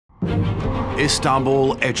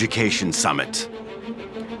Istanbul Education Summit,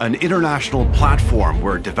 an international platform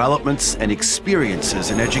where developments and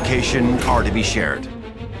experiences in education are to be shared.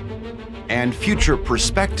 And future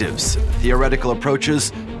perspectives, theoretical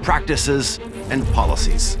approaches, practices, and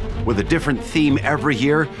policies. With a different theme every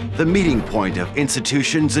year, the meeting point of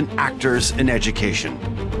institutions and actors in education.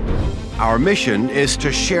 Our mission is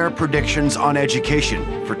to share predictions on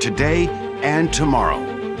education for today and tomorrow,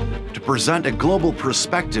 to present a global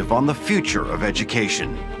perspective on the future of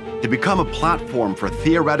education, to become a platform for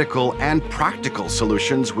theoretical and practical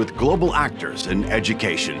solutions with global actors in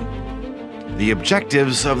education. The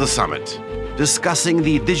objectives of the summit: discussing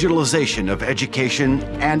the digitalization of education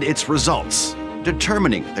and its results,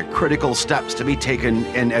 determining the critical steps to be taken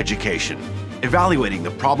in education, evaluating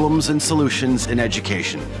the problems and solutions in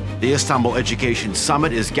education. The Istanbul Education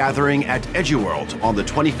Summit is gathering at EduWorld on the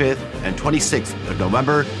 25th and 26th of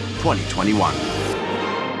November 2021.